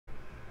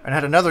And I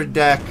had another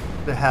deck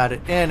that had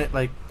it in it.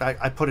 Like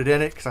I put it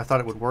in it because I thought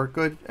it would work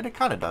good, and it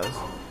kind of does.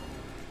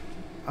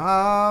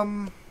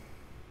 I'm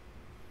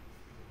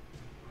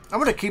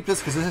gonna keep this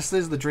because this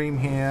is the dream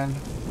hand.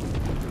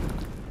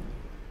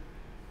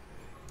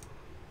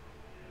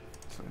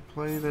 So I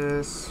play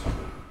this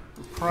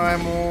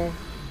primal.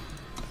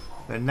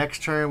 Then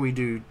next turn we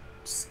do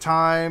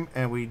time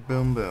and we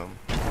boom boom.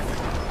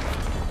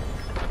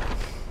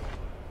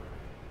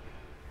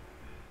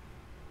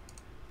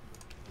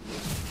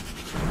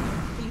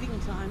 Feeding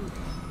time.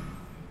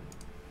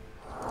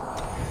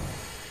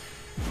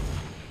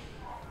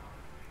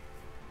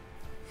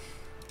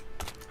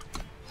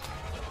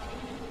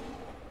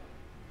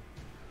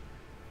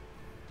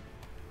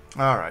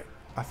 Alright.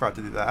 I forgot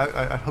to do that.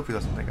 I hope he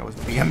doesn't think I was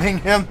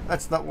BMing him.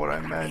 That's not what I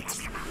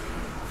meant.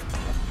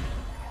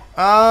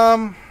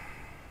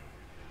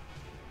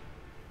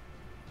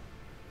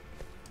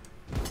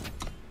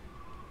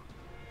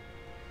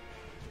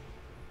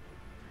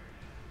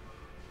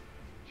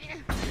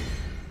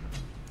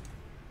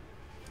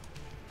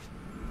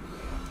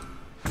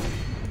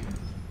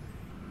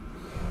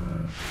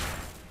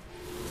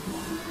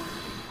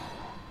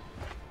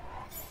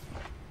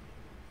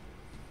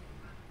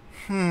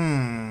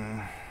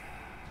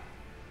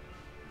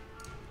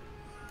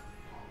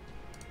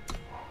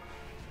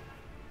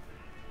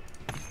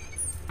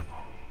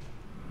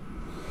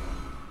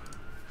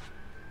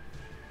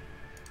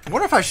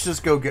 What if I should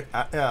just go get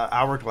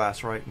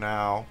Hourglass right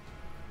now?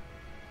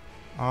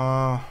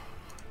 I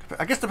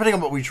guess depending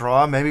on what we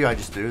draw, maybe I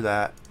just do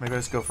that. Maybe I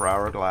just go for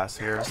Hourglass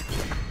here.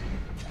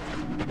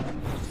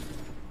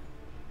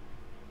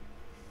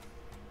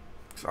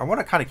 So I want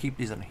to kind of keep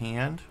these in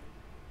hand.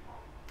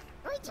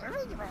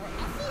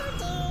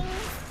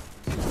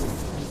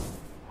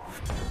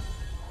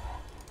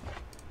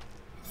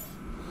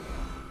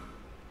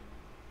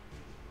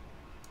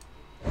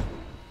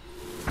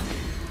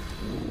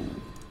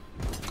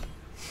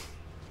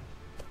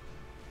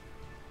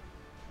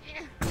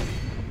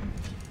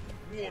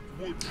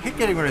 I hate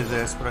getting rid of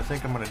this, but I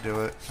think I'm going to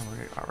do it. I'm going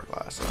to get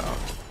Hourglass out.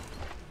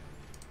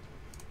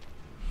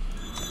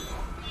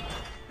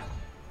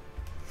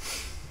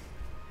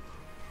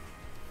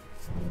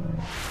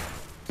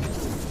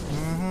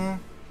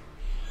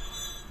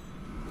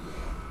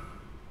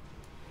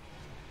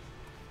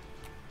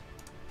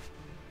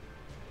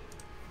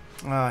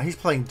 He's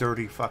playing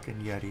dirty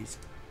fucking Yetis.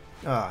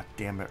 Ah,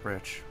 damn it,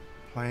 Rich.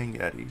 Playing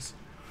Yetis.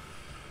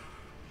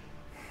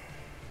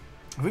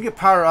 If we get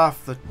power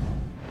off the...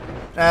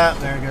 Ah,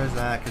 there goes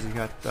that, because he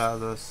got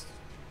this...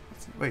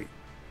 Wait.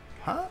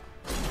 Huh?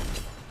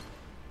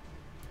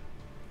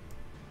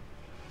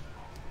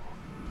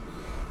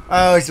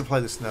 Oh, he's to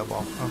play the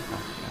snowball. Okay,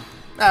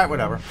 yeah. Ah,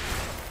 whatever.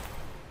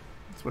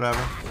 It's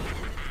whatever.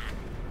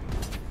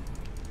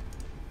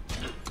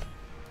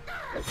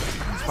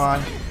 It's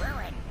fine.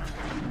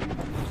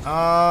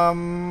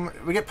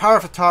 We get power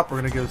off the top, we're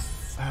gonna go...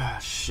 Ah,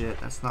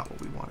 shit, that's not what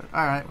we wanted.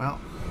 Alright,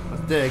 well,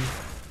 let's dig.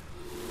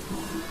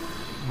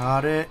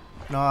 Not it.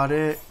 Not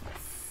it.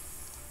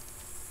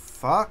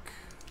 Fuck.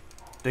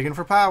 Digging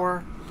for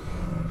power.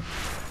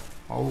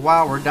 Oh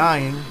wow, we're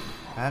dying.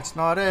 That's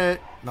not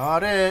it.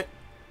 Not it.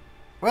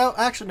 Well,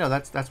 actually no,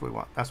 that's what we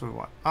want. That's what we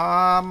want.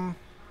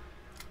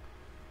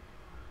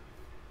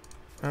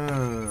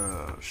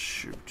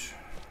 Shoot.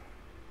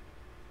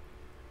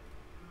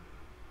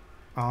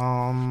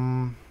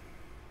 Alright,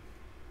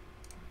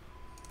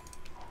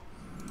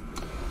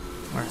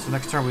 so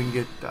next turn we can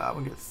get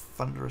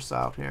Thundrus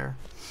out here.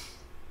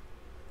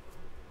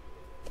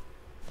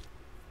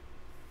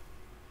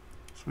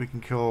 So we can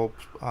kill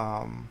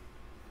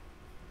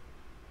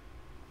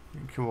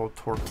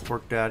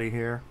Tork Daddy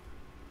here.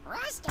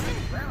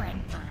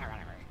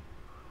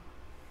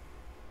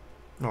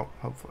 No,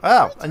 hopefully.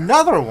 Oh,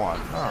 another one.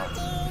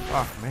 Oh,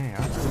 fuck me.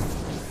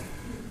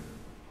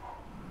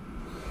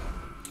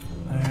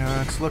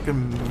 Yeah, it's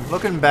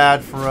looking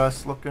bad for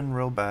us. Looking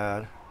real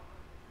bad.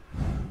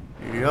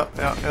 Yep.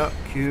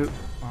 Cute.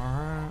 All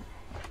right.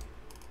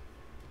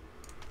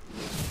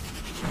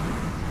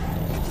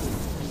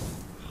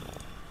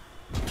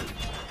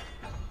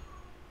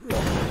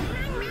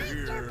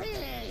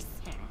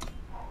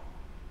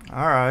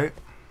 All right.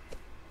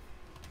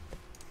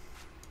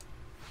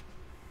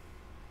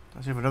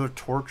 Does he have another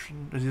torch?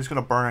 Is he just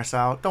gonna burn us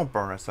out? Don't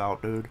burn us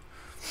out, dude.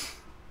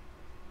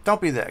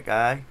 Don't be that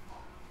guy.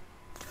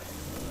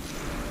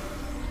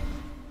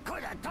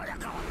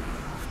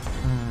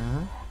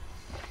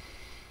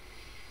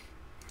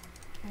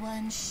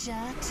 One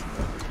shot,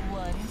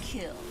 one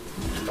kill.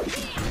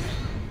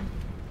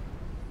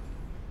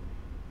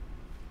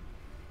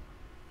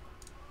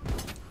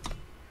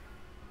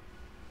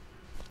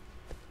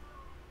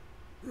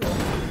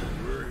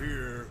 We're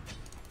here.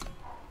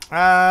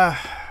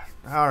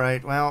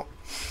 Alright, well.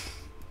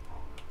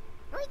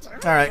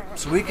 Alright,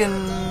 so we're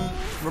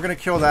gonna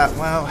kill that.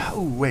 Well,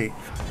 oh, wait.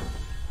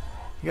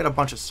 He got a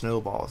bunch of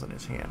snowballs in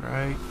his hand,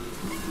 right?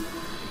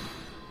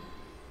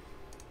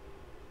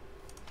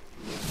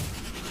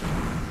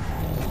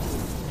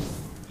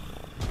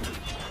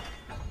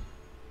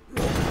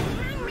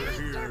 We're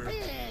here.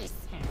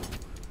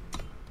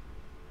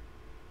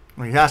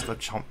 Well, he has to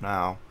jump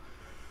now.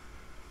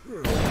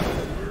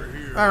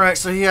 Alright,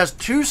 so he has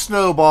 2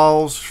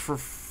 snowballs for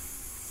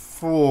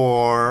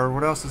 4.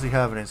 What else does he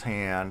have in his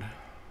hand?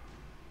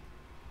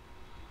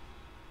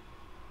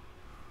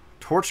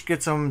 Torch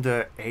gets him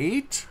to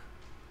 8?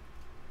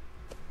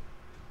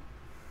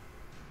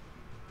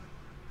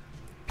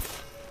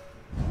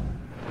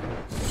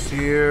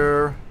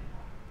 Sear.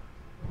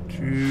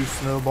 2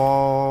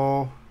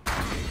 snowball.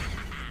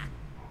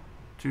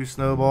 2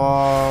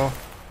 snowball.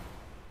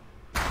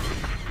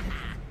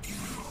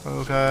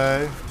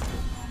 Okay.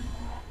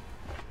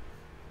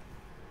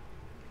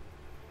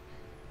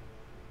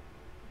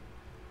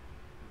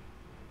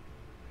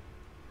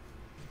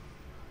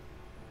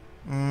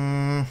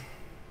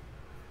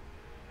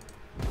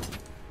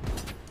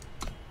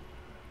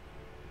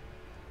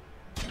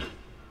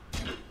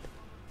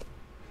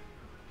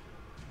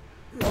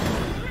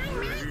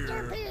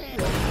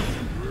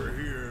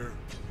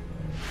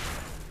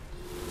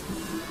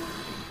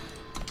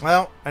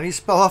 Well, and he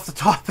spell off the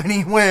top and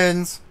he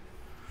wins.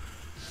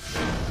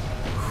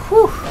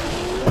 Whew.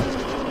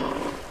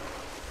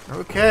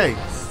 Okay.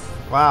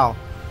 Wow.